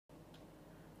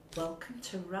Welcome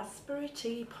to Raspberry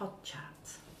Tea Pod Chat.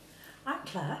 I'm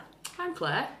Claire. I'm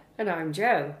Claire. And I'm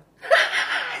Jo.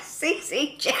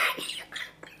 CCJ.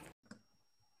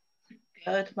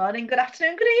 Good morning, good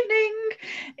afternoon, good evening.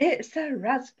 It's the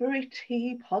Raspberry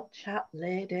Tea Pod Chat,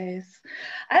 ladies.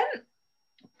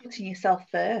 Putting yourself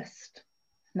first,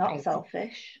 not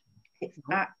selfish. It's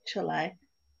actually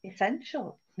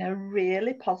essential in a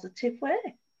really positive way.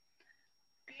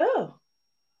 Go.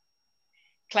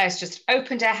 Claire's just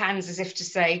opened her hands as if to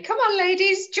say, come on,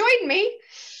 ladies, join me.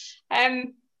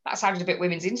 That sounded a bit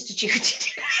Women's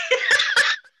Institute.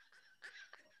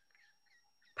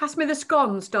 Pass me the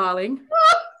scones, darling.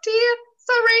 Oh, dear.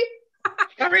 Sorry.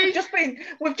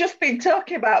 We've just been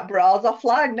talking about bras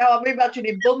offline. Now I'm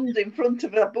imagining buns in front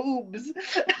of her boobs.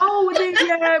 Oh,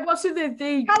 what's it?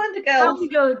 The Calendar girls.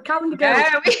 Calendar girls.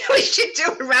 Yeah, we should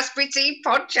do a Raspberry Tea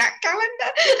Pod Chat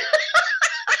calendar.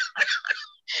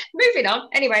 Moving on.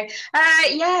 Anyway,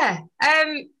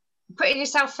 putting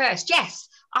yourself first. Yes,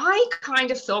 I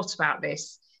kind of thought about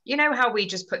this. You know how we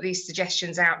just put these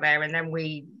suggestions out there and then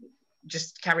we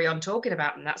just carry on talking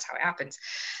about them. That's how it happens.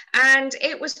 And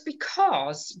it was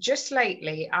because just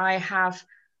lately I have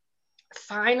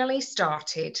finally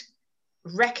started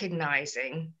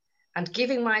recognizing and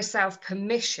giving myself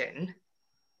permission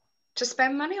to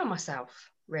spend money on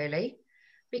myself, really.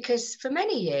 Because for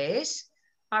many years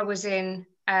I was in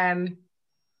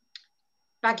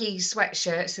baggy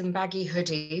sweatshirts and baggy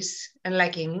hoodies and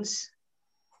leggings.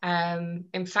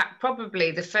 In fact,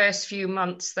 probably the first few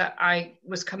months that I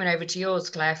was coming over to yours,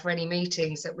 Claire, for any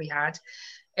meetings that we had,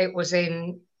 it was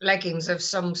in leggings of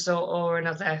some sort or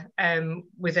another,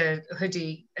 with a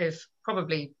hoodie of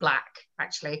probably black,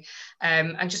 actually,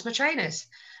 and just my trainers.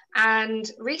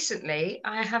 And recently,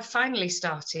 I have finally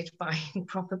started buying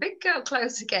proper big girl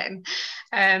clothes again.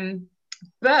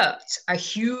 But a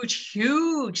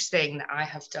huge thing that I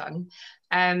have done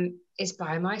is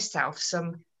buy myself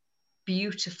some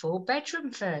beautiful bedroom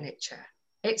furniture.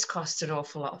 It's cost an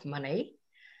awful lot of money.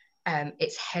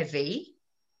 It's heavy.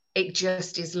 It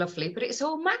just is lovely, but it's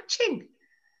all matching.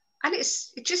 And it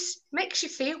just makes you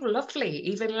feel lovely,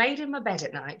 even laid in my bed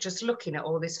at night, just looking at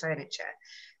all this furniture,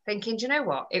 thinking, do you know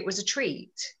what? It was a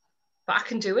treat, but I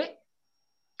can do it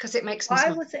because it makes me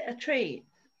smile. Why was it a treat?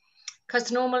 Because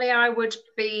normally I would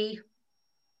be,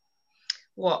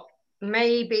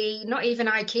 maybe not even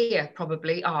IKEA,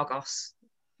 probably Argos.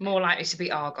 More likely to be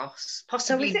Argos,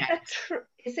 possibly. So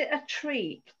is it a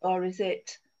treat or is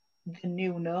it the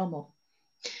new normal?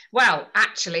 Well,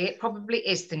 actually, it probably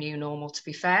is the new normal, to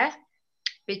be fair,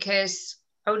 because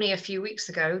only a few weeks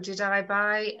ago did I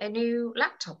buy a new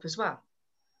laptop as well.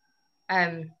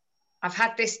 I've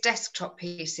had this desktop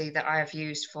PC that I have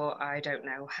used for, I don't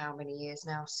know how many years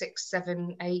now, 6,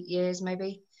 7, 8 years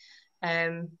maybe.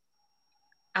 And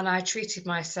I treated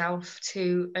myself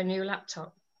to a new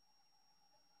laptop.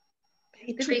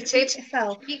 Treated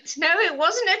yourself. No, it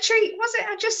wasn't a treat, was it?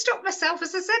 I just stopped myself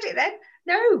as I said it then.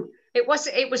 No, it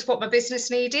was what my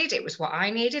business needed. It was what I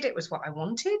needed. It was what I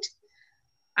wanted.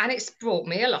 And it's brought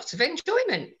me a lot of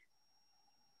enjoyment.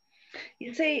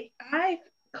 You see, I've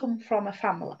come from a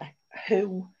family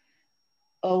who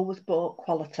always bought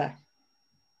quality.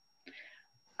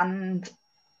 And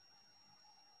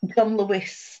John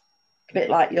Lewis, a bit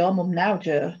like your mum now,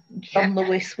 Jo, John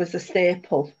Lewis was a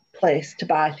staple place to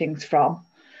buy things from.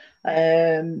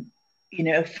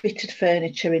 Fitted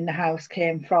furniture in the house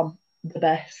came from the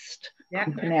best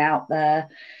company out there,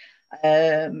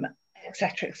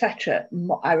 etc., etc.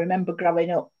 I remember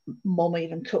growing up, mum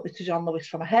even took me to John Lewis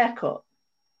for my haircut.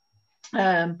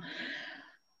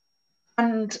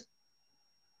 And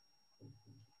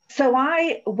so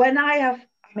I've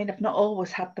not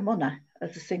always had the money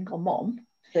as a single mum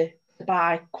to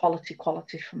buy quality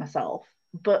for myself,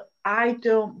 but I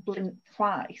don't blink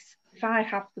twice. If I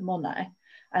have the money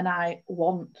and I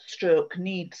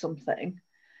need something,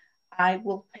 I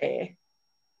will pay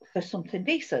for something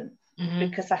decent.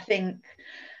 Because I think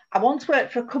I once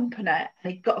worked for a company and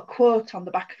he got a quote on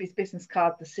the back of his business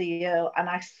card, the CEO, and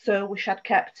I so wish I'd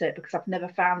kept it because I've never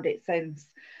found it since.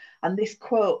 And this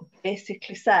quote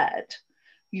basically said,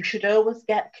 you should always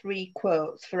get 3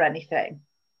 quotes for anything.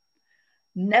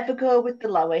 Never go with the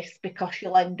lowest because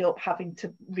you'll end up having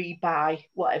to rebuy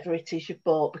whatever it is you've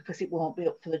bought because it won't be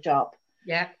up for the job.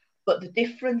 Yeah. But the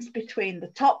difference between the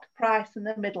top price and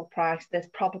the middle price, there's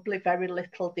probably very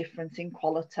little difference in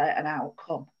quality and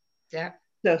outcome. Yeah.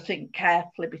 So think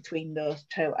carefully between those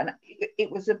two. And it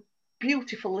was a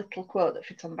beautiful little quote that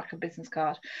fits on the back of a business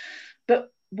card.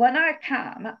 But when I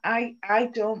can, I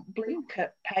don't blink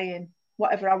at paying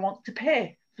whatever I want to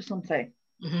pay for something.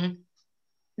 Mm-hmm.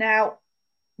 Now,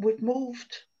 we've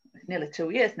moved nearly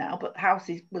 2 years now, but the house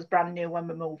was brand new when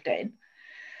we moved in.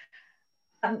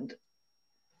 And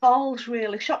Paul's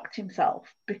really shocked himself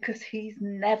because he's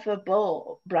never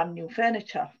bought brand new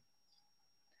furniture.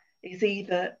 He's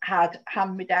either had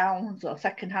hand-me-downs or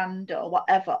second-hand or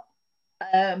whatever.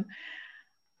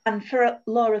 And for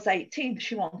Laura's 18th,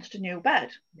 she wanted a new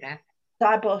bed. Yeah. So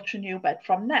I bought her a new bed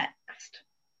from Next.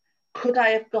 Could I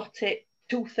have got it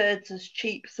 2/3 as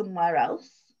cheap somewhere else?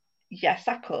 Yes,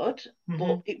 I could,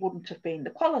 but it wouldn't have been the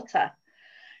quality.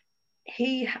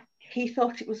 He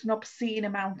thought it was an obscene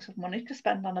amount of money to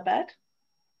spend on a bed.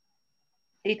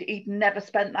 He'd never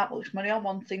spent that much money on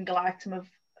one single item of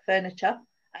furniture,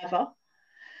 ever.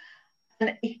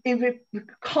 And he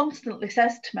constantly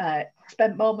says to me, I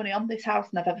spent more money on this house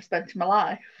than I've ever spent in my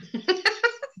life.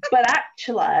 But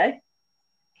actually,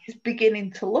 he's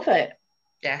beginning to love it.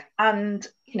 Yeah. And,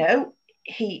 you know,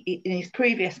 he in his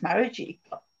previous marriage, he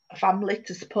got a family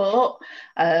to support,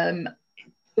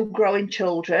 growing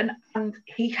children, and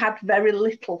he had very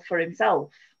little for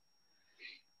himself.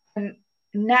 And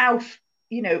now,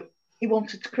 you know, he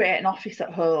wanted to create an office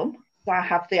at home. So I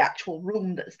have the actual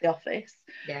room that's the office.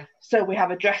 Yeah. So we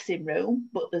have a dressing room,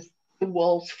 but there's the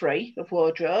walls free of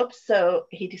wardrobes. So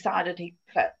he decided he'd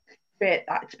create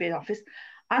that to be an office.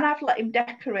 And I've let him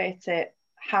decorate it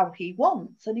how he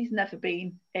wants. And he's never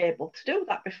been able to do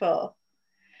that before.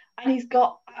 And he's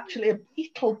got actually a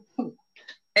Beetle boot.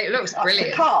 It looks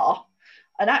brilliant. A car,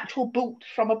 an actual boot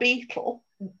from a Beetle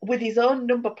with his own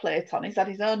number plate on. He's had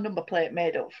his own number plate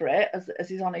made up for it as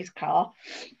he's on his car.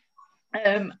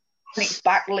 And it's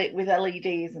backlit with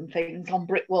LEDs and things on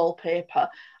brick wallpaper.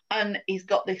 And he's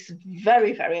got this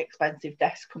very, very expensive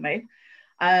desk coming.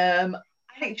 And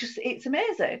it's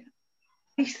amazing.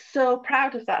 He's so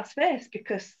proud of that space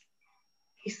because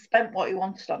he spent what he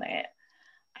wanted on it.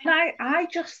 And I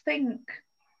just think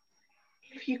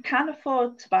if you can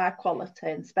afford to buy quality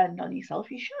and spend on yourself,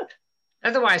 you should.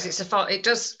 Otherwise, it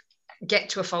does get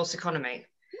to a false economy.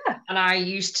 Yeah. And I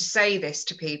used to say this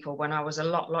to people when I was a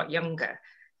lot younger.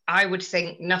 I would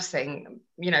think nothing,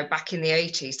 you know, back in the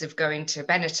 80s of going to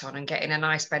Benetton and getting a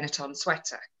nice Benetton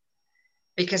sweater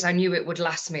because I knew it would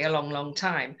last me a long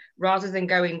time, rather than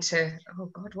going to, oh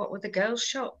God, what were the girls'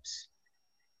 shops?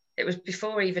 It was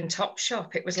before even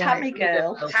Topshop. It was Tammy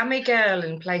Girl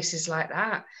and places like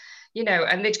that, you know,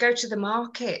 and they'd go to the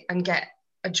market and get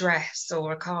a dress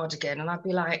or a cardigan. And I'd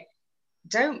be like,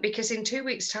 don't, because in 2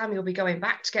 weeks' time, you'll be going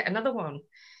back to get another one.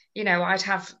 You know, I'd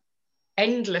have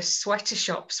endless sweater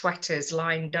shop sweaters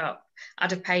lined up.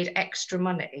 I'd have paid extra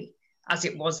money as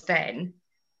it was then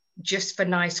just for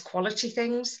nice quality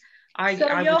things.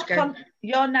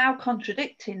 You're now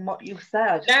contradicting what you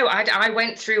said. No, I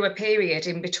went through a period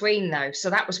in between though. So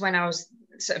that was when I was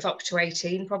sort of up to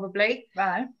 18 probably.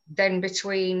 Right. Then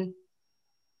between,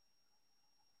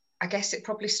 I guess it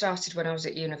probably started when I was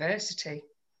at university.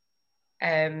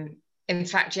 In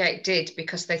fact, yeah, it did,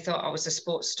 because they thought I was a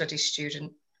sports studies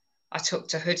student. I took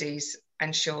to hoodies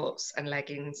and shorts and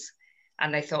leggings,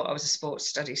 and they thought I was a sports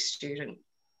studies student.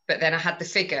 But then I had the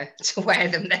figure to wear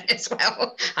them then as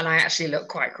well, and I actually look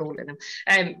quite cool in them.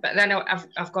 But then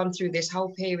I've gone through this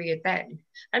whole period then,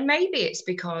 and maybe it's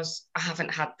because I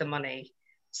haven't had the money.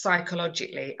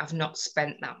 Psychologically, I've not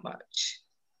spent that much.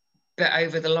 But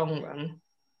over the long run,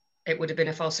 it would have been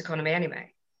a false economy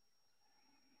anyway.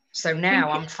 So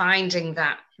now I'm finding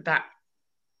that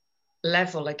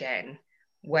level again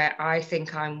where I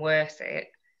think I'm worth it,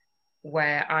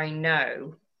 where I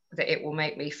know that it will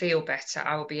make me feel better.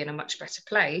 I will be in a much better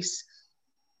place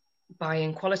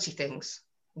buying quality things,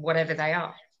 whatever they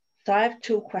are. So I have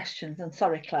two questions, and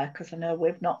sorry, Claire, because I know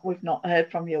we've not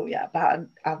heard from you yet, but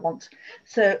I want.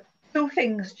 So two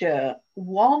things, Jo.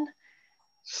 One,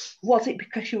 was it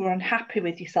because you were unhappy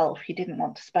with yourself, you didn't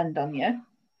want to spend on you?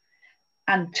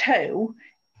 And two,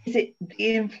 is it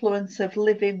the influence of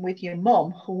living with your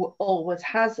mum, who always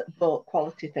has bought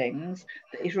quality things,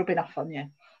 that is rubbing off on you?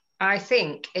 I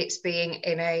think it's being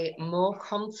in a more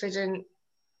confident,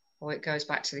 it goes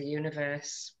back to the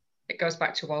universe. It goes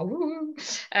back to,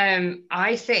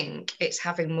 I think it's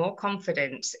having more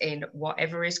confidence in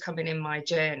whatever is coming in my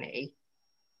journey.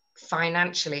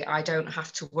 Financially, I don't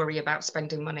have to worry about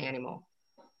spending money anymore.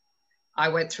 I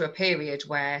went through a period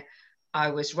where I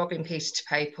was robbing Peter to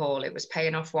pay Paul. It was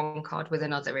paying off one card with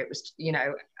another. It was,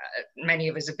 many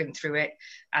of us have been through it,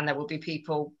 and there will be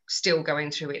people still going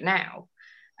through it now.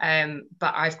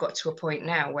 But I've got to a point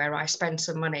now where I spend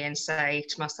some money and say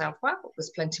to myself, well,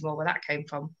 there's plenty more where that came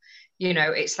from.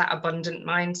 It's that abundant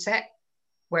mindset.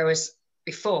 Whereas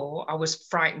before, I was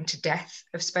frightened to death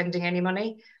of spending any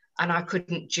money, and I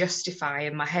couldn't justify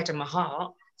in my head and my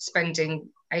heart spending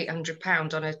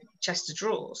 £800 on a chest of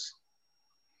drawers.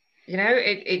 You know,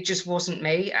 it just wasn't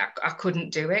me. I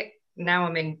couldn't do it. Now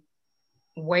I'm in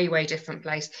way different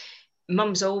place.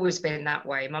 Mum's always been that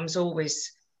way. Mum's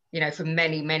always, you know, for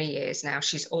many years now,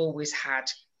 she's always had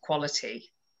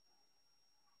quality.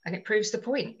 And it proves the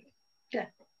point. Yeah.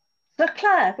 So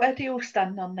Claire, where do you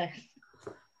stand on this?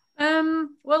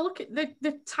 Well, look at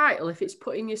the title. If it's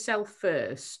putting yourself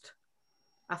first,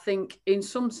 I think in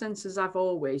some senses I've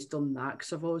always done that,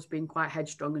 because I've always been quite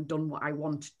headstrong and done what I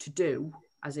wanted to do,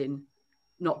 as in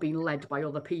not being led by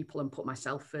other people and put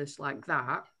myself first like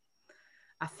that.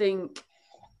 I think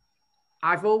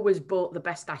I've always bought the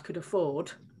best I could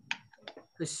afford,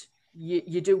 because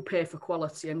you do pay for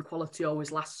quality, and quality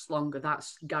always lasts longer.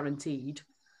 That's guaranteed.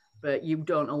 But you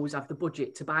don't always have the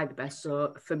budget to buy the best.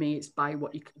 So for me, it's buy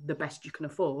the best you can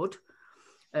afford.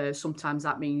 Sometimes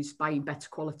that means buying better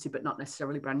quality, but not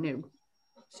necessarily brand new.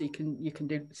 So you can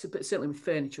do, certainly with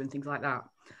furniture and things like that.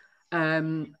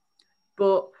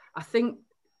 But I think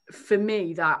for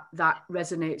me that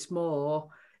resonates more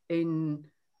in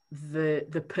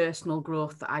the personal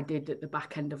growth that I did at the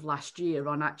back end of last year,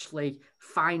 on actually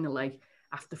finally,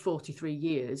 after 43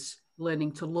 years,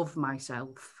 learning to love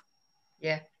myself.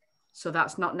 Yeah. So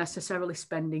that's not necessarily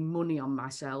spending money on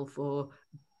myself or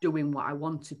doing what I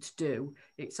wanted to do.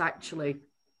 It's actually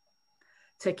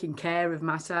taking care of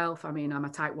myself. I mean, I'm a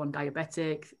type 1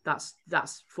 diabetic.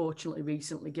 That's fortunately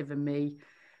recently given me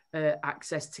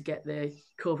access to get the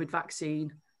COVID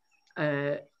vaccine,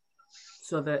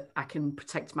 so that I can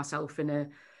protect myself in a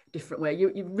different way.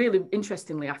 You really,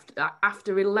 interestingly,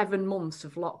 after 11 months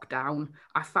of lockdown,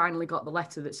 I finally got the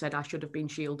letter that said I should have been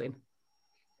shielding.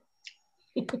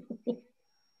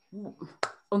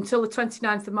 Until the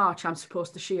 29th of March, I'm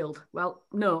supposed to shield. Well,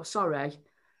 no, sorry.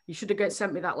 You should have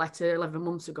sent me that letter 11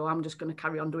 months ago. I'm just going to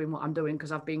carry on doing what I'm doing,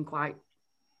 because I've been quite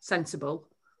sensible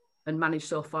and managed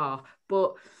so far.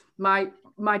 But my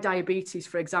diabetes,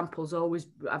 for example,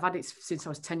 I've had it since I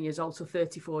was 10 years old, so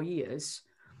 34 years.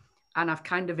 And I've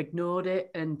kind of ignored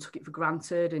it and took it for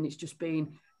granted. And it's just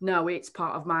been, no, it's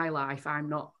part of my life. I'm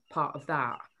not part of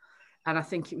that. And I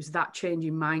think it was that change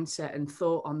in mindset and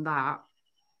thought on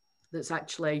that's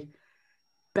actually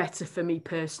better for me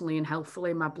personally and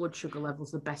healthfully. My blood sugar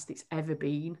level's the best it's ever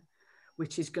been,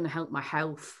 which is going to help my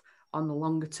health on the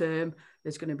longer term.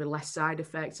 There's going to be less side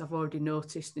effects. I've already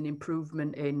noticed an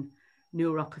improvement in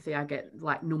neuropathy. I get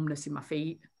like numbness in my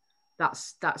feet.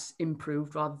 That's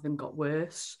improved rather than got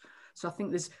worse. So I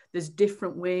think there's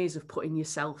different ways of putting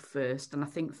yourself first. And I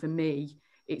think for me,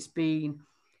 it's been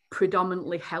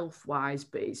predominantly health-wise,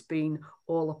 but it's been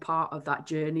all a part of that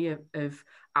journey of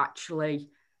actually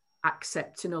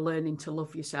accepting or learning to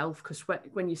love yourself. Because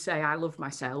when you say I love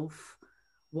myself,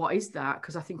 what is that?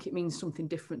 Because I think it means something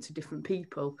different to different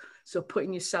people. So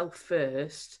putting yourself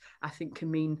first, I think, can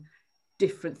mean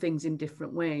different things in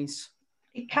different ways.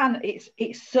 It can.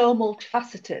 It's so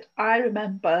multifaceted. I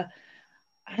remember,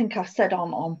 I think I've said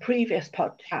on previous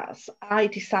podcasts, I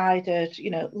decided,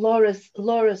 you know,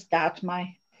 Laura's dad,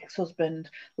 my ex-husband,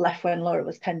 left when Laura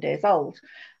was 10 days old,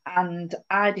 and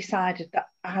I decided that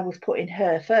I was putting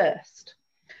her first.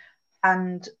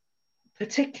 And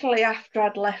particularly after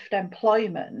I'd left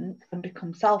employment and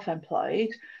become self-employed,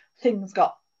 things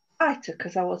got tighter,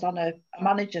 because I was on a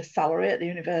manager's salary at the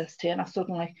university, and I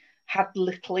suddenly had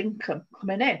little income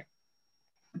coming in,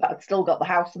 but I'd still got the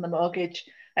house and the mortgage,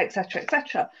 etc.,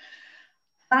 etc.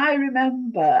 I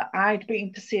remember I'd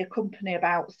been to see a company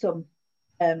about some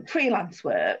freelance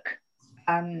work,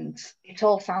 and it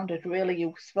all sounded really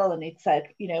useful, and he'd said,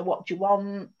 you know, what do you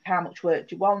want, how much work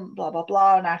do you want, blah blah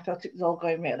blah, and I thought it was all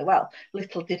going really well.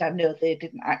 Little did I know they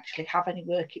didn't actually have any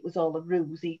work. It was all a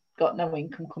ruse. He got no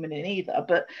income coming in either.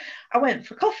 But I went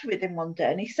for coffee with him one day,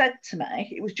 and he said to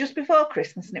me, it was just before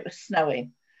Christmas and it was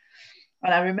snowing,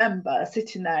 and I remember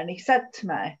sitting there, and he said to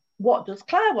me, what does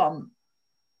Claire want?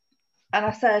 And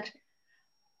I said,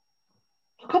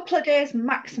 a couple of days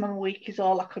maximum a week is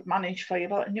all I could manage for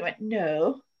you. And he went,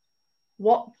 no,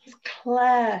 what does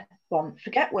Claire want?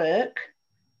 Forget work.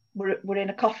 We're in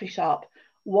a coffee shop.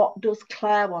 What does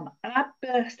Claire want? And I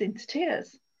burst into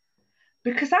tears,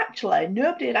 because actually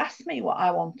nobody had asked me what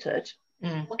I wanted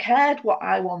or cared what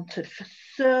I wanted for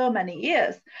so many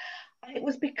years. And it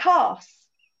was because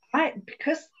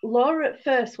Laura at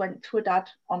first went to her dad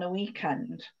on a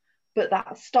weekend, but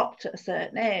that stopped at a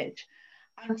certain age.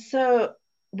 And so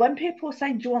when people were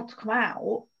saying, do you want to come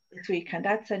out this weekend?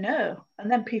 I'd say no. And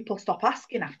then people stop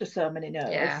asking after so many no's.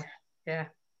 Yeah.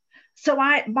 So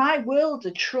my world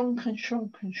had shrunk and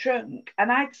shrunk and shrunk,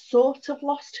 and I'd sort of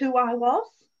lost who I was.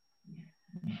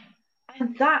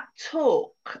 And that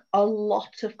took a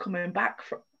lot of coming back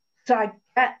from. So I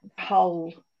get the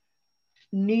whole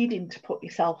needing to put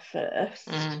yourself first.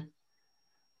 I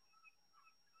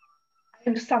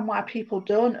understand why people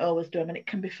don't always do them, and it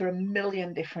can be for a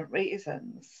million different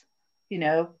reasons. You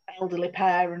know, elderly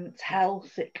parents,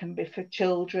 health, it can be for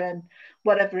children,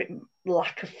 whatever it,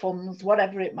 lack of funds,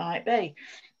 whatever it might be.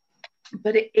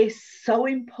 But it is so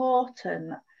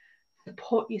important to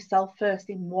put yourself first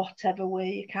in whatever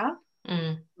way you can.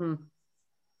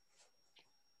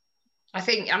 I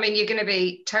think, I mean, you're going to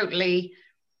be totally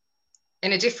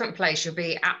in a different place. You'll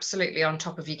be absolutely on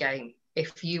top of your game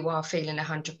if you are feeling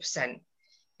 100%.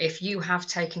 If you have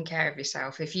taken care of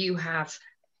yourself, if you have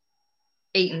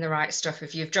eaten the right stuff,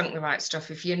 if you've drunk the right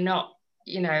stuff, if you're not,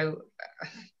 you know,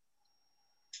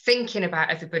 thinking about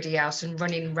everybody else and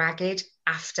running ragged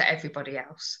after everybody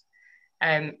else.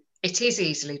 It is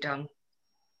easily done.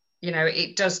 You know,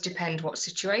 it does depend what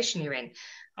situation you're in.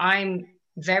 I'm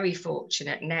very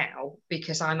fortunate now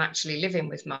because I'm actually living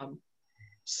with mum.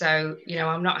 So, you know,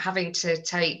 I'm not having to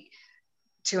take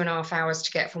 2.5 hours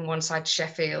to get from one side to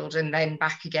Sheffield and then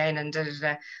back again and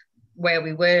where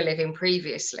we were living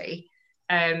previously.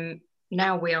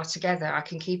 Now we are together. I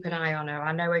can keep an eye on her.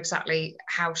 I know exactly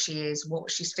how she is, what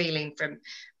she's feeling from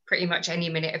pretty much any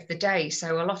minute of the day.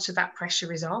 So a lot of that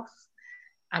pressure is off.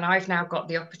 And I've now got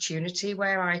the opportunity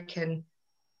where I can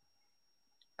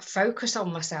focus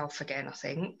on myself again, I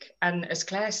think. And as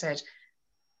Claire said,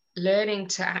 learning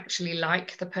to actually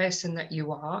like the person that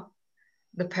you are,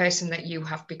 the person that you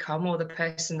have become, or the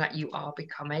person that you are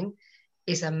becoming,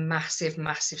 is a massive,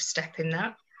 massive step in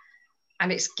that.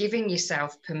 And it's giving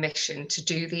yourself permission to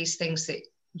do these things that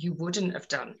you wouldn't have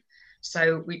done.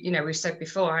 So, we've said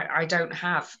before, I don't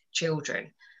have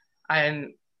children. I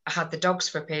had the dogs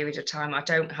for a period of time. I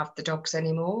don't have the dogs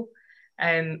anymore.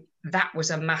 That was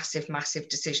a massive, massive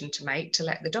decision to make, to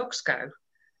let the dogs go.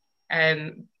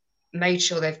 Made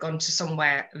sure they've gone to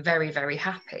somewhere very, very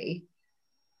happy.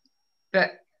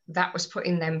 But that was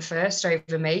putting them first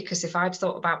over me, because if I'd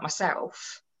thought about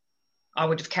myself, I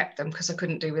would have kept them because I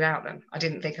couldn't do without them. I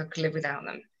didn't think I could live without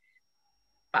them.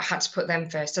 But I had to put them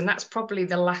first. And that's probably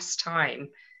the last time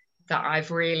that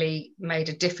I've really made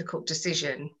a difficult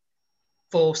decision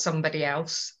for somebody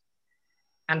else.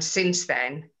 And since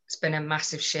then, it's been a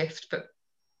massive shift, but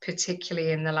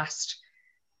particularly in the last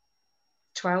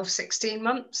 12, 16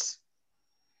 months.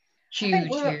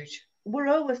 Huge. We're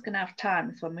always going to have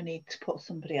times when we need to put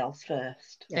somebody else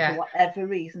first, for whatever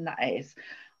reason that is,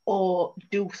 or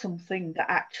do something that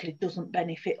actually doesn't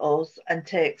benefit us and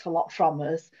takes a lot from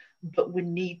us, but we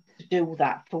need to do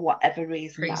that for whatever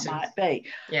reason that might be.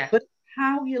 Yeah. But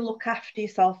how you look after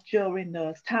yourself during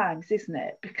those times, isn't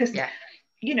it? Because,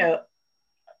 you know,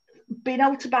 being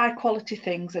able to buy quality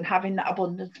things and having that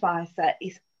abundance mindset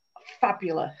is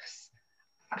fabulous,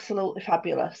 absolutely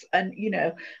fabulous. And, you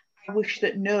know, I wish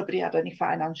that nobody had any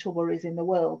financial worries in the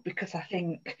world, because I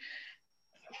think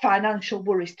financial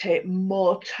worries take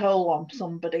more toll on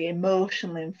somebody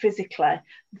emotionally and physically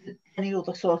than any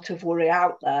other sort of worry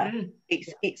out there.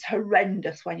 It's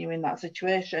horrendous when you're in that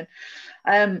situation.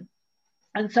 And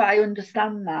so I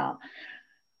understand that.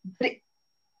 But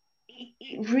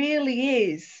it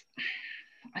really is,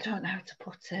 I don't know how to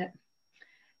put it.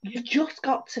 You've just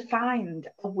got to find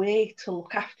a way to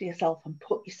look after yourself and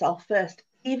put yourself first,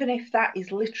 even if that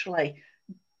is literally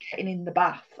getting in the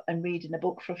bath and reading a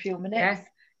book for a few minutes.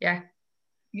 Yeah.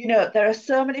 You know, there are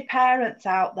so many parents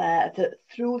out there that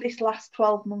through this last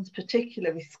 12 months,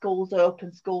 particularly with schools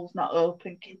open, schools not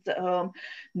open, kids at home,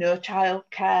 no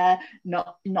childcare,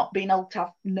 not being able to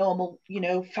have normal, you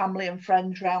know, family and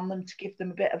friends around them to give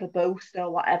them a bit of a boost or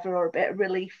whatever, or a bit of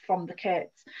relief from the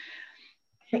kids.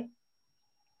 It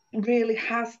really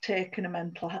has taken a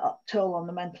mental health toll on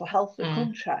the mental health of the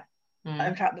country.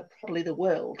 In fact, probably the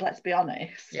world, let's be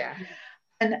honest. Yeah.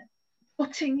 And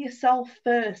putting yourself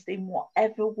first in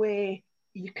whatever way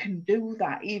you can do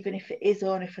that, even if it is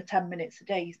only for 10 minutes a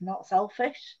day, is not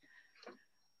selfish.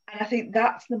 And I think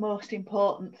that's the most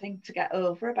important thing to get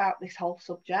over about this whole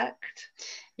subject.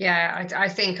 Yeah, I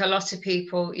think a lot of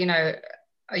people, you know,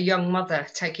 a young mother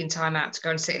taking time out to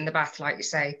go and sit in the bath, like you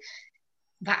say,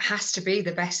 that has to be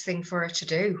the best thing for her to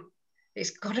do.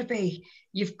 It's got to be.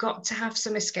 You've got to have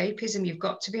some escapism. You've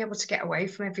got to be able to get away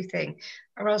from everything,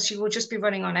 or else you will just be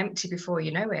running on empty before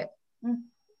you know it.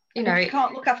 You know, if you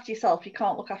can't look after yourself, you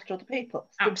can't look after other people.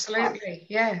 Absolutely,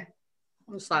 yeah.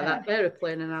 It's like that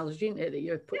aeroplane analogy, isn't it? That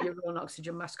you put your own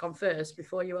oxygen mask on first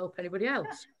before you help anybody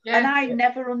else. Yeah. And I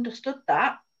never understood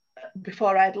that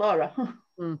before I had Laura.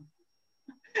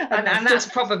 And that's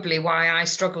probably why I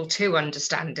struggle to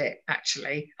understand it,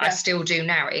 actually. I still do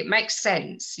now. It makes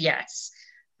sense, yes.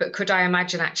 But could I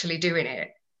imagine actually doing it?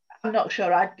 I'm not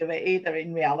sure I'd do it either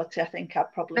in reality. I think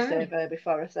I'd probably No. save her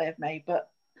before I save me, but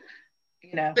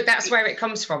you know. But that's where it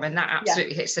comes from, and that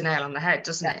absolutely hits the nail on the head,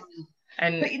 doesn't it?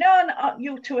 And but you know, and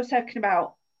you two were talking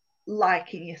about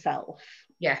liking yourself.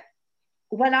 Yeah.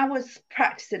 When I was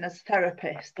practicing as a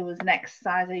therapist, there was an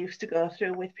exercise I used to go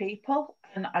through with people,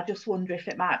 and I just wonder if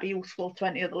it might be useful to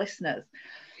any other listeners.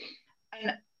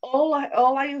 And all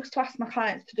I used to ask my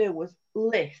clients to do was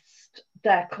list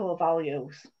their core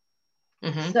values.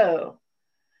 Mm-hmm. So,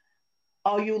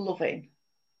 are you loving?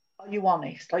 Are you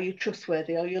honest? Are you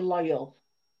trustworthy? Are you loyal?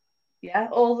 Yeah,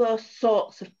 all those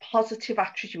sorts of positive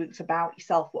attributes about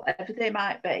yourself, whatever they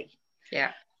might be.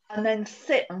 Yeah. And then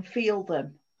sit and feel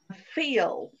them.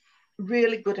 Feel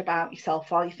really good about yourself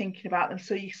while you're thinking about them,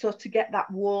 so you sort of get that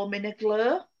warm inner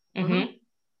glow. Mm-hmm.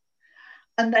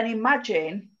 And then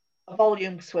imagine a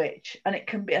volume switch, and it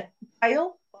can be a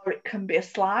dial or it can be a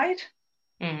slide.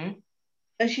 Mm-hmm.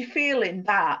 As you're feeling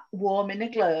that warm inner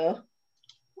glow,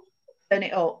 turn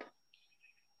it up.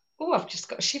 Oh, I've just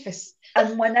got shivers.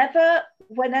 And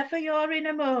whenever you're in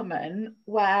a moment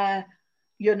where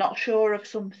you're not sure of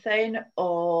something,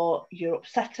 or you're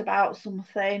upset about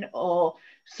something, or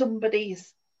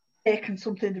somebody's taken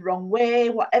something the wrong way,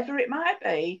 whatever it might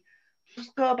be,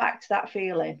 just go back to that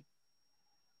feeling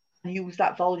and use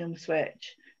that volume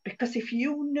switch. Because if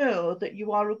you know that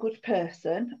you are a good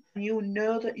person, you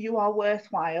know that you are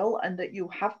worthwhile, and that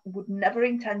you would never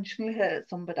intentionally hurt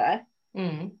somebody,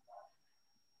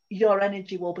 your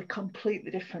energy will be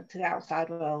completely different to the outside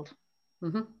world.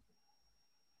 Mm-hmm.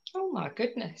 Oh my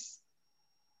goodness.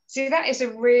 See, that is a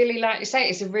really, like you say,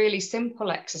 it's a really simple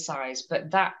exercise,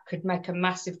 but that could make a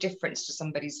massive difference to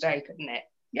somebody's day, couldn't it?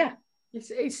 Yeah.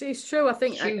 It's true. I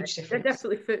think Huge difference.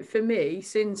 Definitely for me,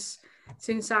 since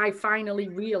I finally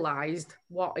realised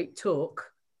what it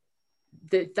took,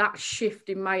 that shift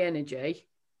in my energy,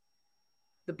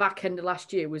 the back end of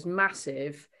last year was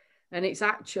massive, and it's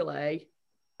actually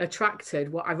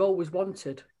attracted what I've always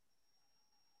wanted.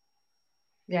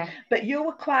 Yeah. But you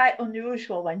were quite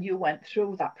unusual when you went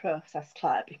through that process,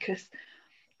 Claire, because,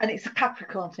 and it's a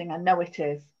Capricorn thing, I know it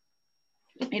is,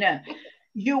 you know,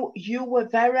 you were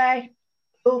very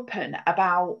open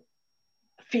about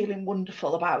feeling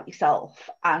wonderful about yourself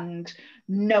and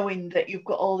knowing that you've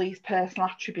got all these personal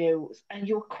attributes, and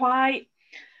you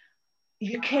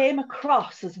came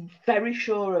across as very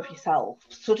sure of yourself.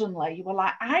 Suddenly you were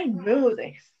like, I know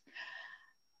this.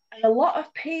 And a lot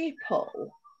of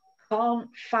people can't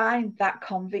find that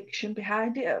conviction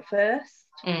behind it at first.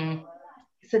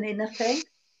 It's an inner thing.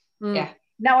 Yeah.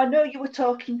 Now, I know you were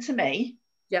talking to me.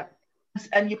 Yeah.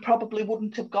 And you probably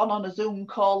wouldn't have gone on a Zoom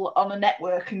call on a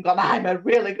network and gone, I'm a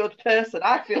really good person,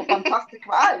 I feel fantastic,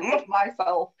 I love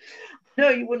myself. No,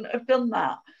 you wouldn't have done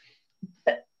that.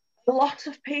 But a lot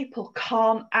of people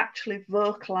can't actually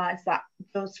vocalise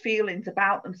those feelings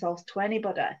about themselves to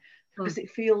anybody because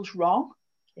it feels wrong.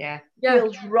 Yeah. It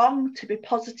feels wrong to be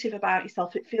positive about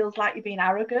yourself. It feels like you're being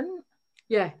arrogant.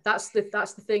 Yeah, that's the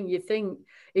thing. You think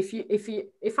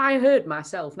if I heard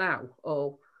myself now,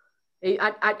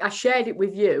 I shared it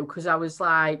with you because I was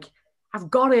like, I've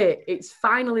got it. It's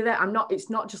finally there. It's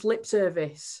not just lip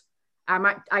service.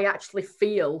 I actually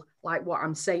feel like what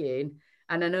I'm saying.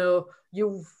 And I know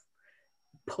you've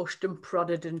pushed and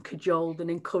prodded and cajoled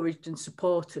and encouraged and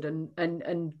supported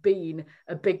and been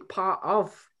a big part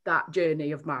of that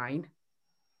journey of mine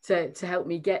to help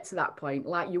me get to that point,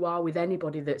 like you are with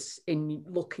anybody that's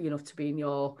lucky enough to be in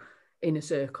your inner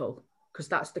circle, because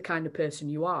that's the kind of person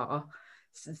you are.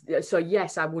 So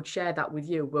yes, I would share that with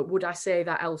you, but would I say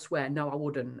that elsewhere? No, I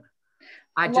wouldn't.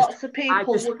 I just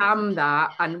am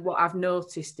that, and what I've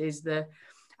noticed is the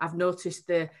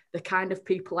kind of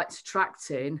people it's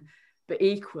attracting, but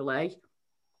equally,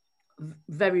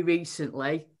 very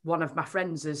recently, one of my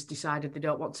friends has decided they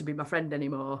don't want to be my friend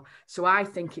anymore. So I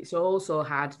think it's also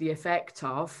had the effect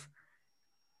of,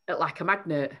 like a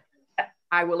magnet,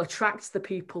 I will attract the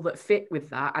people that fit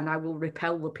with that, and I will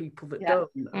repel the people that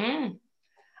don't.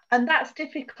 And that's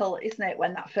difficult, isn't it,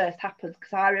 when that first happens?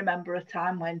 Because I remember a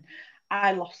time when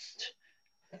I lost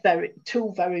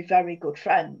two very, very good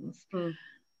friends.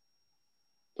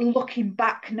 Looking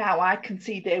back now, I can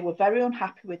see they were very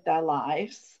unhappy with their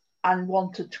lives and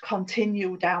wanted to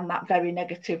continue down that very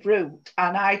negative route.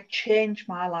 And I changed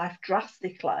my life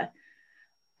drastically.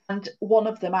 And one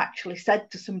of them actually said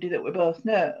to somebody that we both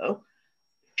know,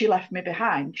 she left me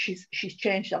behind. She's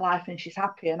changed her life and she's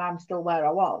happy, and I'm still where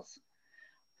I was.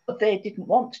 But they didn't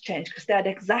want to change because they had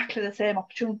exactly the same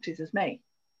opportunities as me.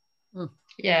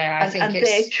 Yeah, and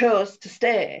they chose to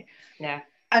stay. Yeah.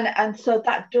 And so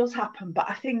that does happen. But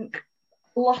I think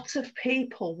lots of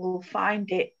people will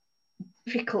find it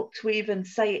difficult to even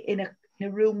say it in a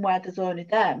room where there's only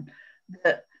them,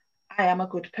 that I am a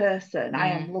good person, I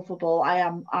am lovable,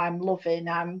 I'm loving,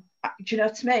 do you know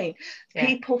what I mean? Yeah.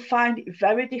 People find it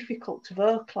very difficult to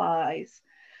vocalise.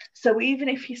 So even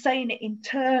if you're saying it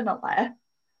internally,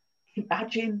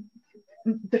 imagine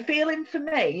the feeling for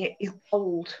me is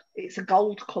gold. It's a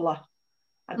gold colour.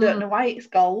 I don't know why it's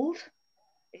gold.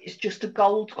 It's just a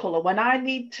gold colour. When I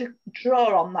need to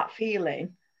draw on that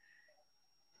feeling,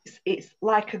 it's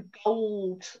like a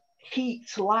gold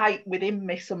heat light within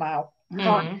me somehow.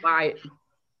 Right.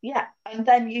 Yeah, and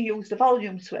then you use the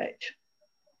volume switch.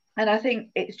 And I think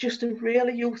it's just a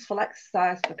really useful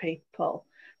exercise for people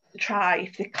to try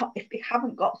if they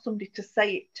haven't got somebody to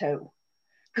say it to.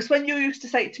 Because when you used to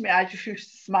say it to me, I just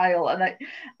used to smile, and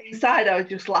inside I was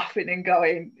just laughing and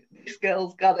going, this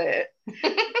girl's got it.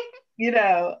 You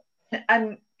know,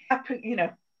 and you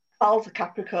know, Paul's a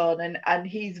Capricorn, and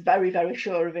he's very, very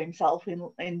sure of himself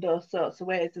in those sorts of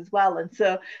ways as well. And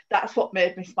so that's what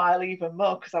made me smile even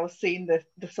more, because I was seeing the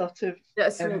sort of...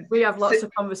 Yes, we have lots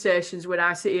of conversations when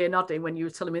I sit here nodding when you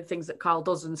were telling me things that Carl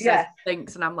does and says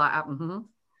things, and I'm like,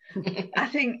 I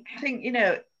think, you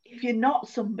know, if you're not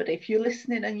somebody, if you're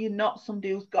listening and you're not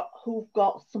somebody who've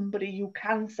got somebody you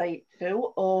can say it to,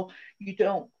 or you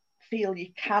don't feel you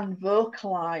can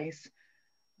vocalise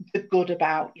the good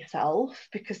about yourself,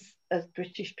 because as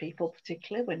British people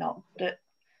particularly, we're not good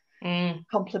at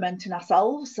complimenting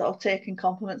ourselves or taking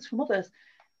compliments from others.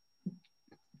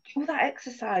 Do that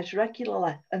exercise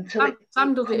regularly until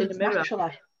Sam does it in the mirror.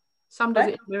 Naturally. Sam does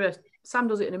it in the mirror. Sam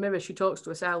does it in the mirror. She talks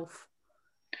to herself.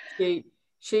 She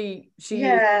is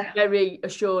very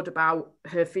assured about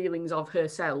her feelings of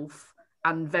herself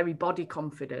and very body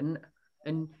confident,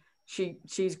 and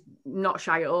she's not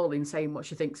shy at all in saying what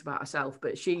she thinks about herself.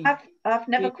 But I've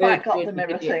never quite got the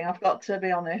mirror thing, I've got to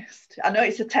be honest. I know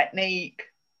it's a technique,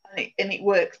 and it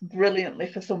works brilliantly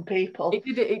for some people.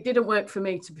 It didn't work for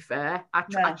me, to be fair.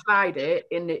 I tried it,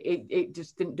 and it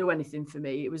just didn't do anything for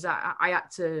me. It was I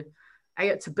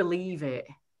had to believe it,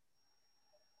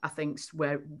 I think,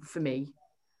 for me.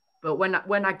 But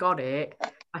when I got it,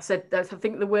 I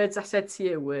think the words I said to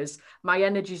you was, my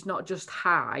energy's not just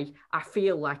high, I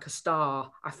feel like a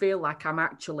star. I feel like I'm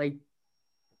actually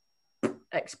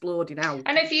exploding out.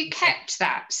 And have you kept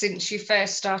that since you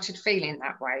first started feeling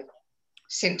that way?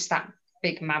 Since that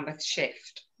big mammoth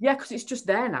shift? Yeah, because it's just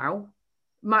there now.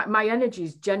 My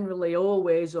energy's generally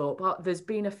always up. There's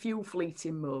been a few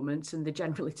fleeting moments, and they're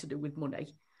generally to do with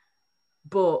money.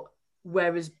 But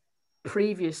whereas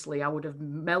previously I would have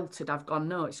melted, I've gone,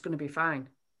 no, it's going to be fine.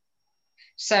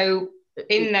 So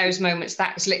in those moments,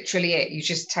 that's literally it. You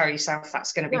just tell yourself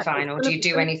that's going to be fine, or do you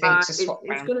do anything to swap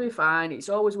around? It's going to be fine. It's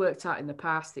always worked out in the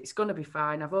past. It's going to be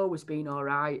fine. I've always been all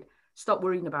right. Stop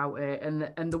worrying about it,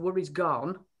 and the worry's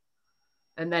gone.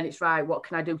 And then it's right, what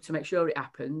can I do to make sure it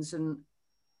happens? And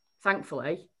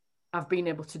thankfully, I've been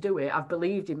able to do it. I've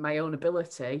believed in my own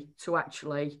ability to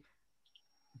actually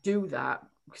do that.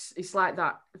 It's like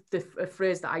that, a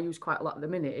phrase that I use quite a lot at the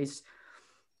minute is,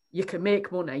 you can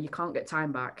make money, you can't get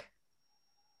time back.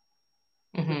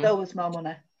 There's always more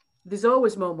money. There's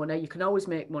always more money. You can always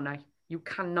make money. You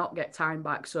cannot get time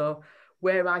back. So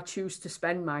where I choose to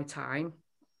spend my time,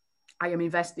 I am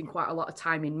investing quite a lot of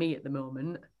time in me at the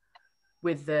moment,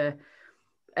 with the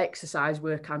exercise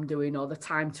work I'm doing, or the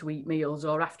time to eat meals,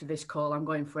 or after this call I'm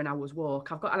going for an hour's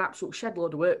walk. I've got an absolute shed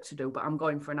load of work to do, but I'm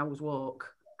going for an hour's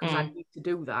walk because I need to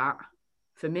do that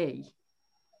for me.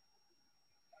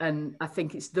 And I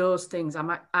think it's those things. I'm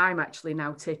actually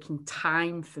now taking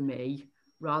time for me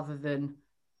rather than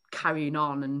carrying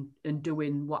on and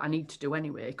doing what I need to do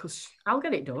anyway, because I'll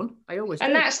get it done. I always do.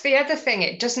 And that's the other thing.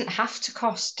 It doesn't have to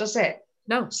cost, does it?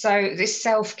 No. So this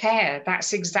self-care,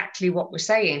 that's exactly what we're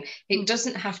saying. It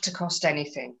doesn't have to cost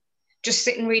anything. Just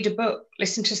sit and read a book,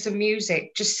 listen to some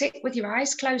music, just sit with your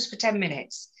eyes closed for 10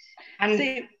 minutes.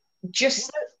 And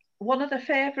one of the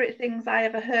favourite things I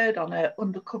ever heard on an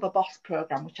Undercover Boss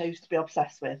programme, which I used to be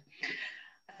obsessed with,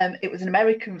 it was an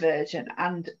American version,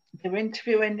 and they were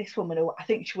interviewing this woman who, I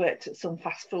think she worked at some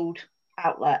fast food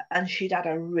outlet, and she'd had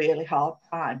a really hard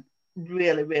time,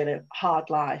 really, really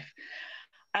hard life.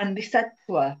 And they said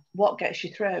to her, what gets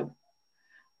you through?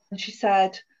 And she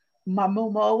said, my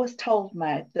mum always told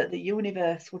me that the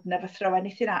universe would never throw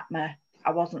anything at me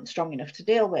I wasn't strong enough to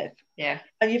deal with. Yeah.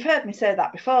 And you've heard me say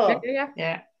that before.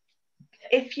 Yeah.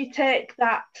 If you take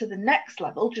that to the next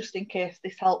level, just in case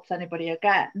this helps anybody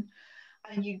again,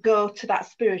 and you go to that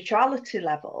spirituality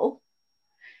level,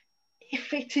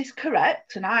 if it is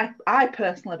correct, and I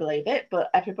personally believe it, but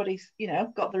everybody's,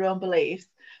 got their own beliefs,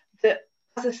 that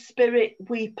as a spirit,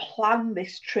 we plan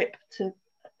this trip to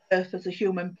earth as a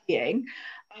human being,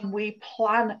 and we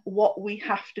plan what we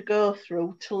have to go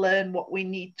through to learn what we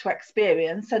need to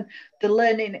experience, and the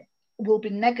learning will be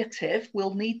negative,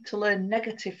 we'll need to learn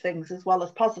negative things as well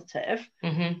as positive,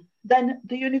 then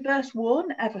the universe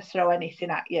won't ever throw anything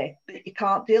at you that you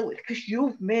can't deal with, because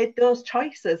you've made those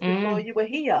choices before you were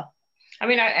here. I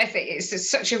mean, I think it's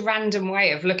such a random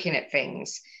way of looking at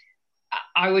things.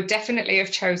 I would definitely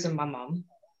have chosen my mum.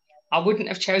 I wouldn't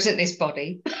have chosen this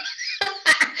body.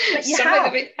 But you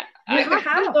have.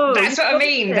 That's what I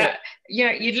mean. That, you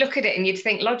know, you'd look at it and you'd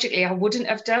think logically I wouldn't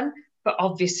have done, but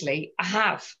obviously I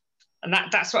have. And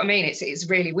that's what I mean. It's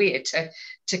really weird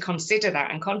to consider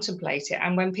that and contemplate it.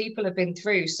 And when people have been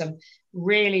through some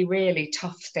really, really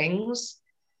tough things,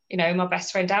 you know, my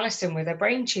best friend Alison with her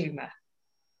brain tumour,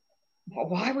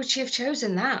 why would she have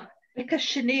chosen that? Because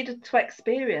she needed to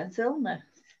experience illness.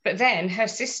 But then her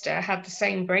sister had the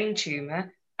same brain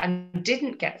tumour and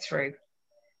didn't get through.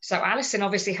 So Alison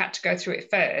obviously had to go through it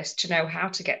first to know how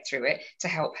to get through it, to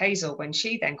help Hazel when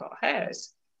she then got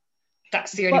hers.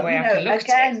 That's the only way I can look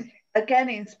at it. Again,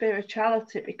 in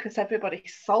spirituality, because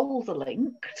everybody's souls are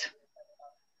linked,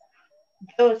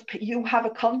 you have a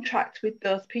contract with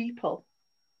those people.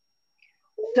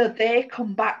 So they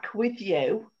come back with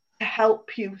you to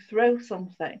help you through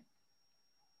something,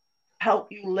 help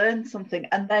you learn something.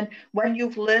 And then when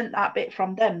you've learned that bit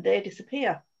from them, they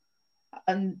disappear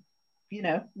and, you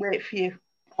know, wait for you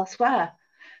elsewhere.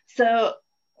 So,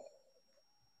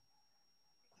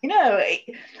 you know,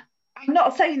 I'm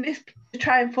not saying this to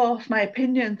try and force my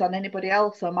opinions on anybody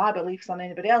else or my beliefs on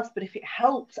anybody else, but if it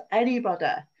helps anybody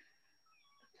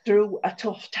through a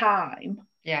tough time,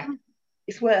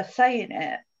 it's worth saying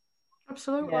it.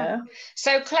 Absolutely. Yeah.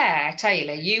 So Claire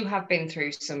Taylor, you have been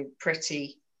through some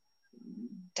pretty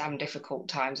damn difficult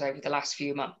times over the last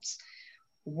few months.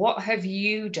 What have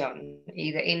you done,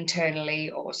 either internally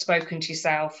or spoken to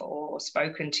yourself or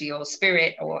spoken to your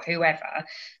spirit or whoever,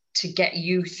 to get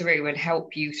you through and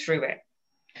help you through it?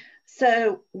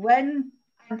 So when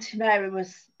Auntie Mary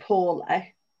was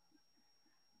poorly,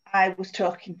 I was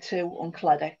talking to Uncle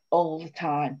Eddie all the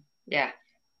time. Yeah.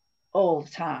 All the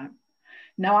time.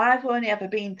 Now, I've only ever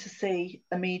been to see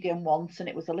a medium once, and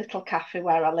it was a little cafe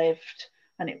where I lived,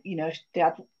 and it, you know, they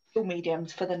had 2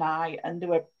 mediums for the night, and there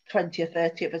were 20 or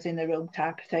 30 of us in the room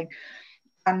type of thing.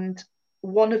 And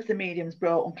one of the mediums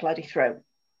brought Uncle Eddie through,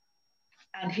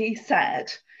 and he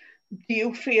said, do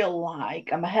you feel like,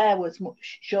 and my hair was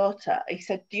much shorter, he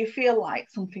said, do you feel like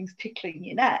something's tickling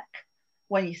your neck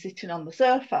when you're sitting on the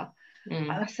sofa?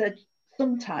 And I said,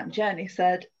 sometimes. Jenny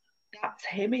said, that's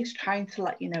him, he's trying to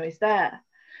let you know he's there.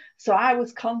 So I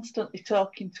was constantly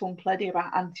talking to Uncle Eddie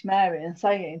about Auntie Mary and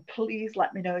saying, please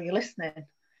let me know you're listening.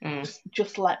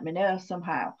 Just let me know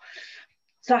somehow.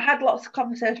 So I had lots of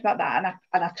conversation about that,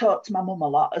 and I talked to my mum a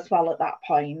lot as well at that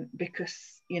point,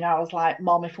 because, you know, I was like,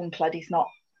 Mum, if Uncle Eddie's not,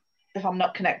 if I'm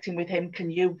not connecting with him,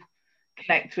 can you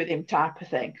connect with him type of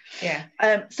thing? Yeah.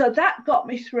 So that got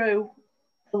me through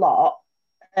a lot.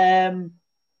 Bizarrely,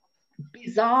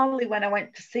 when I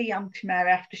went to see Auntie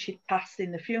Mary after she'd passed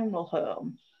in the funeral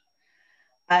home,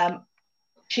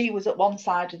 she was at one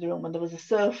side of the room and there was a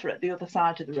sofa at the other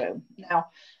side of the room. Now,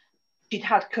 she'd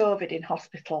had COVID in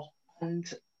hospital, and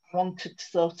I wanted to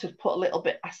sort of put a little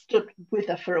bit, I stood with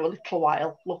her for a little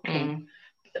while looking,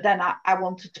 but then I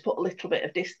wanted to put a little bit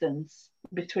of distance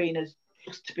between us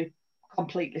just to be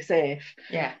completely safe.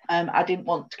 Yeah. I didn't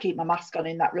want to keep my mask on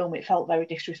in that room. It felt very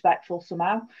disrespectful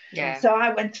somehow. Yeah. So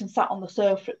I went and sat on the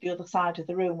sofa at the other side of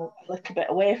the room, a little bit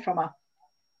away from her.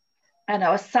 And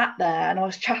I was sat there and I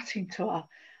was chatting to her,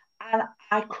 and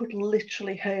I could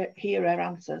literally hear her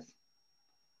answers.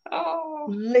 Oh.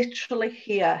 Literally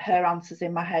hear her answers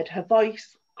in my head. Her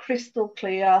voice crystal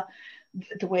clear,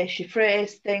 the way she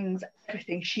phrased things,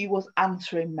 everything. She was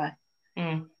answering me.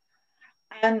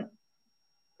 And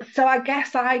so I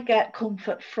guess I get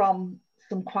comfort from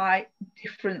some quite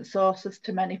different sources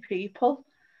to many people,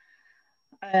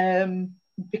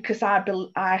 because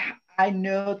I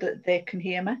know that they can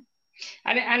hear me.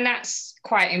 And that's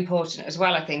quite important as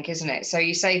well, I think, isn't it? So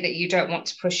you say that you don't want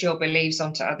to push your beliefs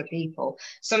onto other people.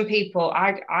 Some people,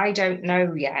 I don't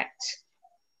know yet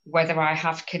whether I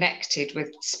have connected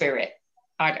with spirit.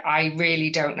 I really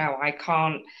don't know. I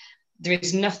can't, there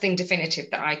is nothing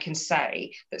definitive that I can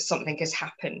say that something has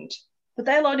happened. But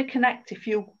they'll only connect if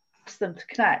you ask them to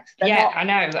connect. I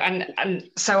know. And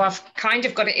so I've kind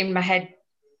of got it in my head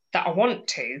that I want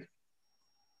to,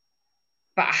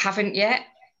 but I haven't yet.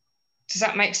 Does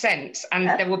that make sense? And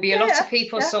there will be a lot of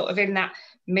people sort of in that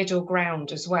middle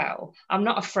ground as well. I'm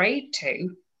not afraid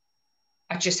to.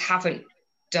 I just haven't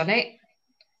done it.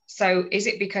 So is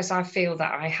it because I feel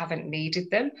that I haven't needed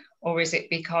them, or is it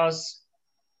because,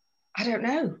 I don't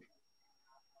know.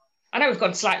 I know we've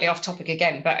gone slightly off topic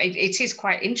again, but it is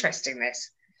quite interesting, this.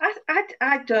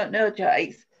 I don't know, Jo.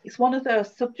 It's one of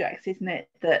those subjects, isn't it,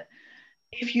 that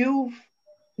if you've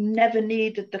never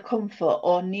needed the comfort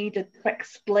or needed to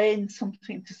explain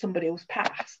something to somebody who's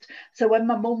passed. So when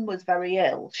my mum was very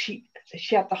ill, she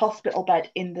had the hospital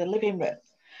bed in the living room,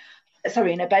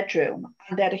 in a bedroom,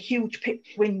 and they had a huge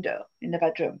picture window in the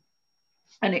bedroom.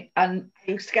 And I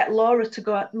used to get Laura to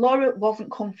go. Laura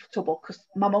wasn't comfortable because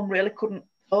my mum really couldn't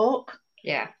talk.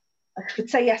 Yeah. I could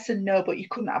say yes and no, but you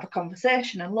couldn't have a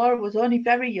conversation. And Laura was only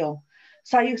very young.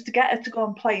 So I used to get her to go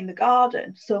and play in the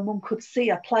garden so mum could see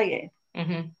her playing.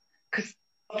 Because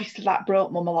obviously that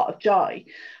brought mum a lot of joy.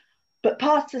 But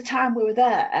part of the time we were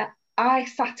there, I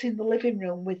sat in the living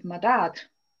room with my dad.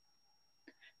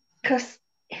 Because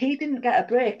he didn't get a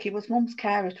break. He was mum's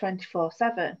carer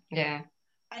 24/7. Yeah.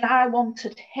 And I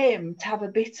wanted him to have a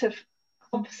bit of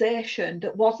conversation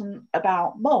that wasn't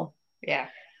about mum. Yeah.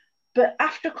 But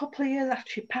after a couple of years after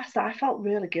she passed, I felt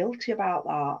really guilty about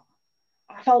that.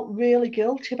 I felt really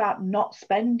guilty about not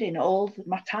spending all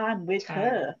my time with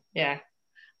her. Yeah.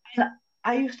 And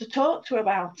I used to talk to her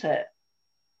about it.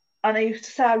 And I used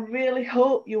to say, I really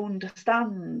hope you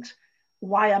understand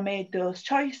why I made those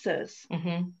choices.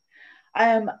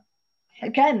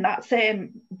 Again,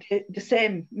 the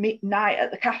same night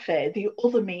at the cafe, the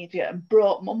other medium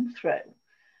brought mum through.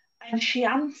 And she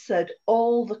answered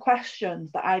all the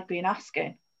questions that I'd been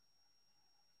asking.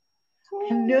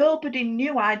 And nobody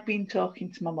knew I'd been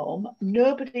talking to my mum.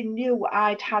 Nobody knew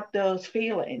I'd had those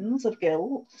feelings of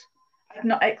guilt. I'd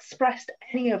not expressed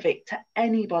any of it to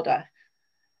anybody.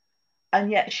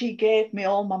 And yet she gave me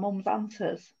all my mum's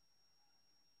answers.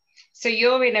 So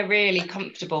you're in a really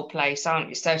comfortable place, aren't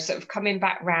you? So sort of coming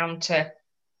back round to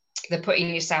the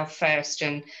putting yourself first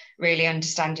and really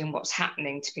understanding what's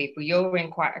happening to people. You're in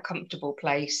quite a comfortable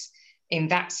place in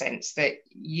that sense that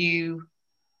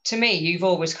to me, you've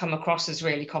always come across as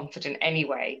really confident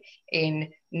anyway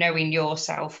in knowing your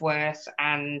self-worth,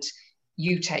 and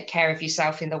you take care of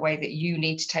yourself in the way that you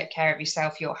need to take care of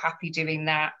yourself. You're happy doing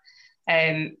that.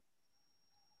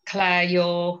 Claire,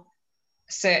 you're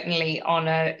certainly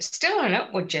still on an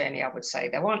upward journey, I would say,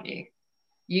 though, aren't you?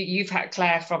 You've had,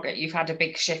 Claire Froggatt, you've had a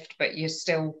big shift, but you're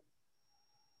still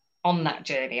on that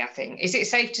journey, I think. Is it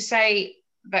safe to say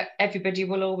that everybody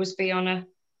will always be on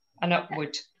an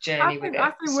upward journey with it?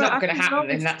 It's not going to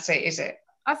happen, and that's it, is it?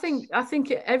 I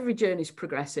think every journey is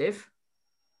progressive.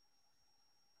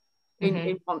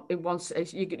 In one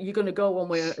sense, you're going to go one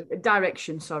way,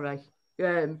 direction. Sorry,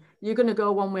 you're going to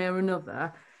go one way or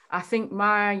another. I think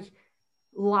my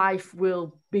life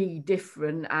will be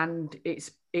different, and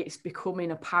it's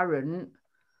becoming apparent.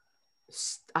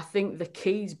 I think the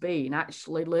key's been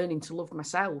actually learning to love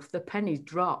myself. The penny's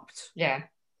dropped. Yeah.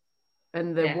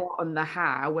 And the what and the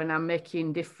how, when I'm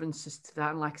making differences to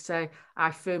that. And like I say,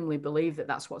 I firmly believe that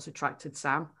that's what's attracted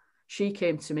Sam. She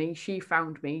came to me, she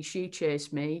found me, she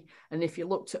chased me. And if you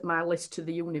looked at my list to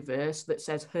the universe that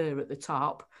says her at the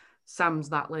top, Sam's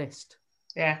that list.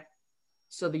 Yeah.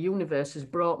 So the universe has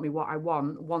brought me what I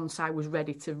want once I was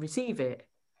ready to receive it.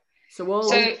 So all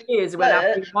those years when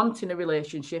I've been wanting a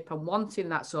relationship and wanting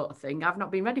that sort of thing, I've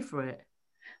not been ready for it.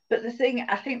 But I think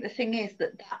the thing is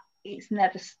that it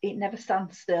never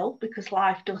stands still, because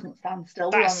life doesn't stand still.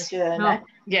 We're on a journey. No.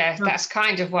 Yeah, that's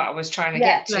kind of what I was trying to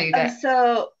get to. And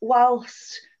so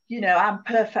whilst, I'm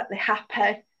perfectly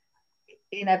happy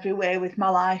in every way with my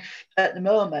life at the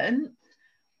moment,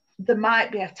 there might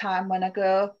be a time when I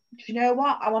go, do you know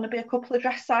what? I want to be a couple of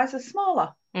dress sizes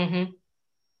smaller.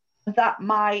 That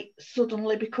might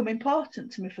suddenly become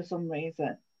important to me for some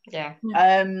reason. Yeah.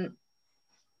 I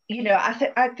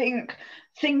think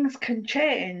things can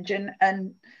change,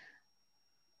 and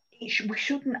we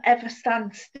shouldn't ever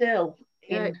stand still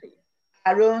in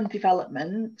our own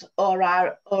development or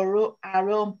our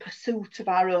own pursuit of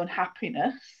our own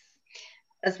happiness,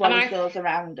 as well as those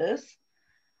around us.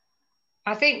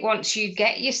 I think once you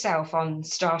get yourself on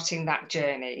starting that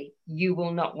journey, you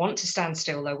will not want to stand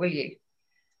still, though, will you?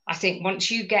 I think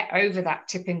once you get over that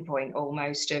tipping point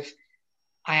almost of,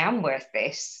 I am worth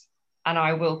this, and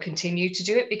I will continue to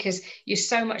do it, because you're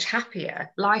so much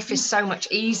happier. Life is so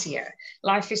much easier.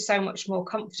 Life is so much more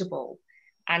comfortable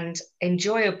and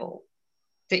enjoyable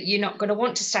that you're not going to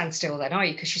want to stand still then, are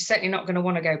you? Because you're certainly not going to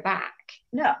want to go back.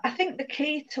 No, I think the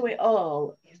key to it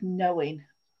all is knowing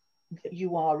that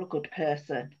you are a good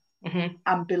person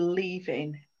and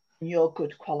believing in your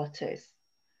good qualities.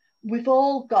 We've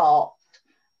all got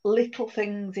little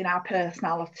things in our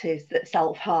personalities that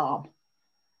self-harm.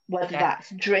 whether that's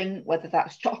drink, whether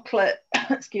that's chocolate,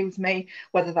 excuse me,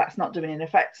 whether that's not doing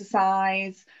enough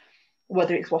exercise,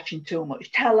 whether it's watching too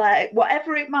much tele,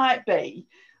 whatever it might be,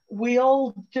 we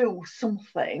all do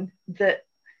something that,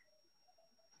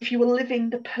 if you were living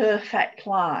the perfect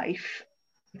life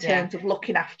in terms of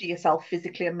looking after yourself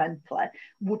physically and mentally,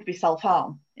 would be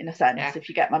self-harm in a sense, if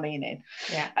you get my meaning.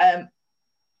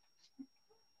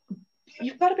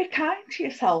 You've got to be kind to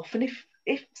yourself, and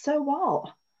if so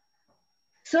what?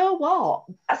 So what?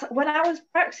 When I was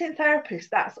practicing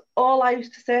therapist, that's all I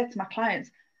used to say to my clients.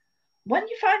 When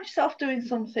you find yourself doing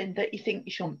something that you think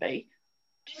you shouldn't be,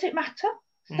 does it matter?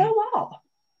 So what?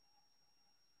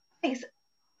 If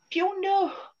you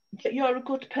know that you're a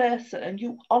good person and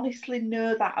you honestly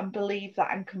know that and believe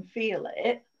that and can feel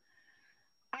it,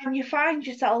 and you find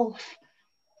yourself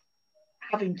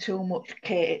having too much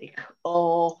cake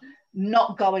or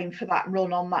not going for that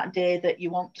run on that day that you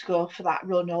want to go for that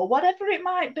run, or whatever it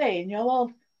might be, and you're all,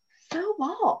 so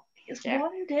what? It's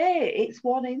one day, it's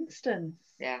one instance.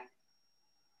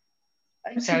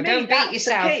 And so me, don't beat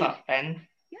yourself up then.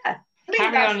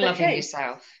 Carry on loving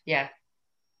yourself. Yeah.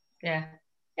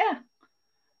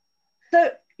 So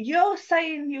you're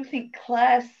saying you think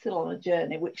Claire's still on a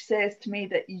journey, which says to me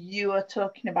that you are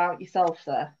talking about yourself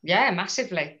there. Yeah,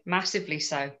 massively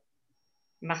so.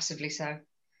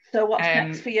 So what's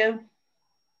next for you?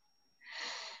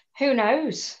 Who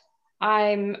knows?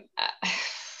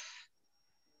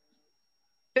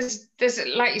 There's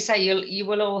like you say, you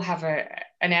will all have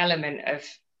an element of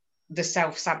the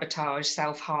self-sabotage,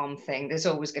 self-harm thing. There's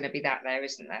always going to be that there,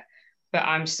 isn't there? But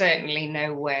I'm certainly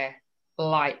nowhere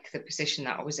like the position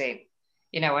that I was in.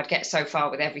 I'd get so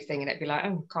far with everything and it'd be like,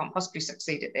 oh, can't possibly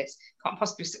succeed at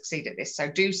this, so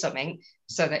do something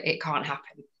so that it can't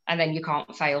happen, and then you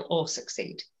can't fail or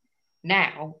succeed.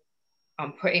 Now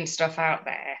I'm putting stuff out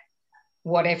there,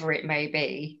 whatever it may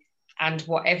be, and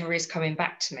whatever is coming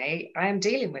back to me, I am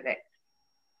dealing with it,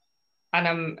 and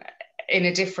I'm in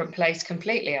a different place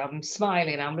completely. I'm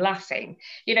smiling, I'm laughing.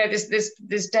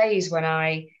 There's days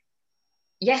when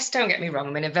yes, don't get me wrong,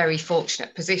 I'm in a very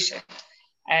fortunate position,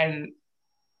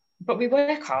 but we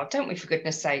work hard, don't we? For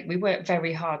goodness sake, we work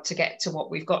very hard to get to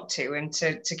what we've got to and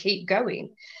to keep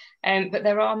going. But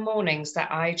there are mornings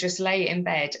that I just lay in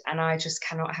bed and I just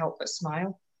cannot help but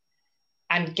smile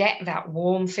and get that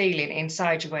warm feeling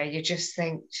inside you where you just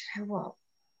think, you know what?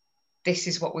 This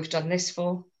is what we've done this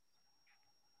for.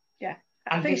 Yeah.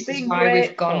 And this is why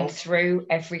we've gone through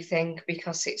everything,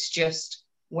 because it's just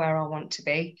where I want to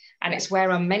be, and it's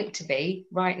where I'm meant to be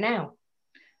right now.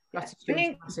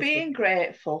 Being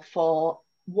grateful for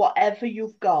whatever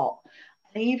you've got,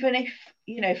 and even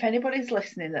if anybody's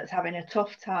listening that's having a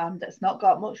tough time, that's not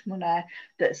got much money,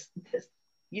 that's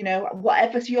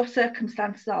whatever your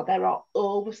circumstances are, there are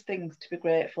always things to be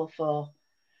grateful for.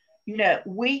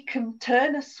 We can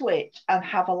turn a switch and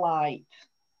have a light.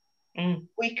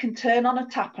 We can turn on a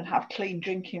tap and have clean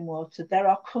drinking water. There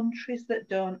are countries that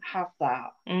don't have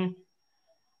that.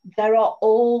 There are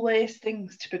always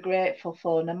things to be grateful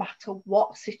for, no matter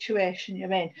what situation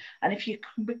you're in. And if you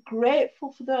can be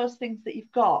grateful for those things that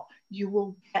you've got, you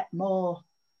will get more.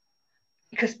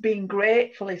 Because being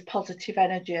grateful is positive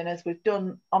energy. And as we've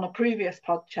done on a previous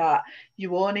pod chat,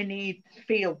 you only need to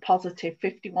feel positive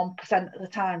 51% of the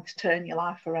time to turn your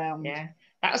life around. Yeah,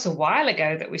 that was a while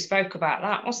ago that we spoke about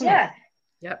that, wasn't it?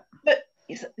 Yeah. But,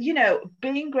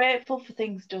 being grateful for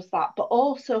things does that, but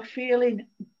also feeling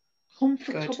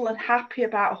comfortable and happy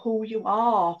about who you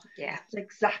are. It's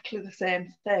exactly the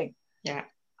same thing.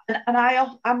 And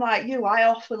I'm like you, I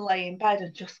often lay in bed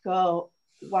and just go,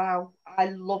 wow, I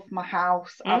love my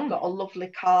house. I've got a lovely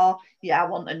car. I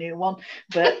want a new one,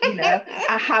 but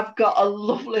I have got a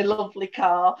lovely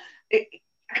car. I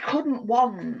couldn't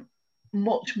want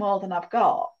much more than I've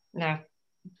got. No.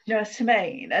 You know what I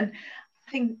mean? And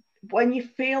I think when you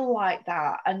feel like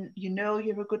that and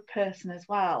you're a good person as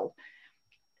well,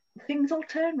 things will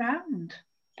turn round.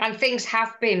 And things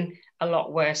have been a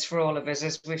lot worse for all of us.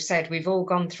 As we've said, we've all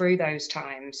gone through those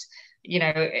times,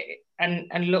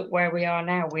 and look where we are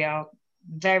now. We are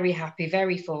very happy,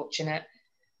 very fortunate,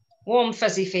 warm,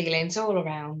 fuzzy feelings all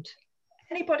around.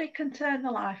 Anybody can turn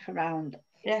their life around.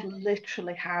 It's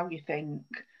literally how you think.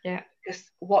 Because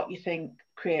what you think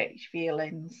creates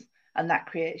feelings, and that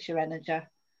creates your energy.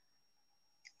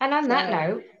 And on that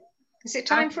note, is it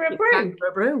time for a brew? Time for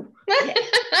a brew.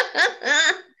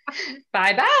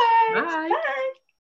 Bye-bye. Bye. Bye.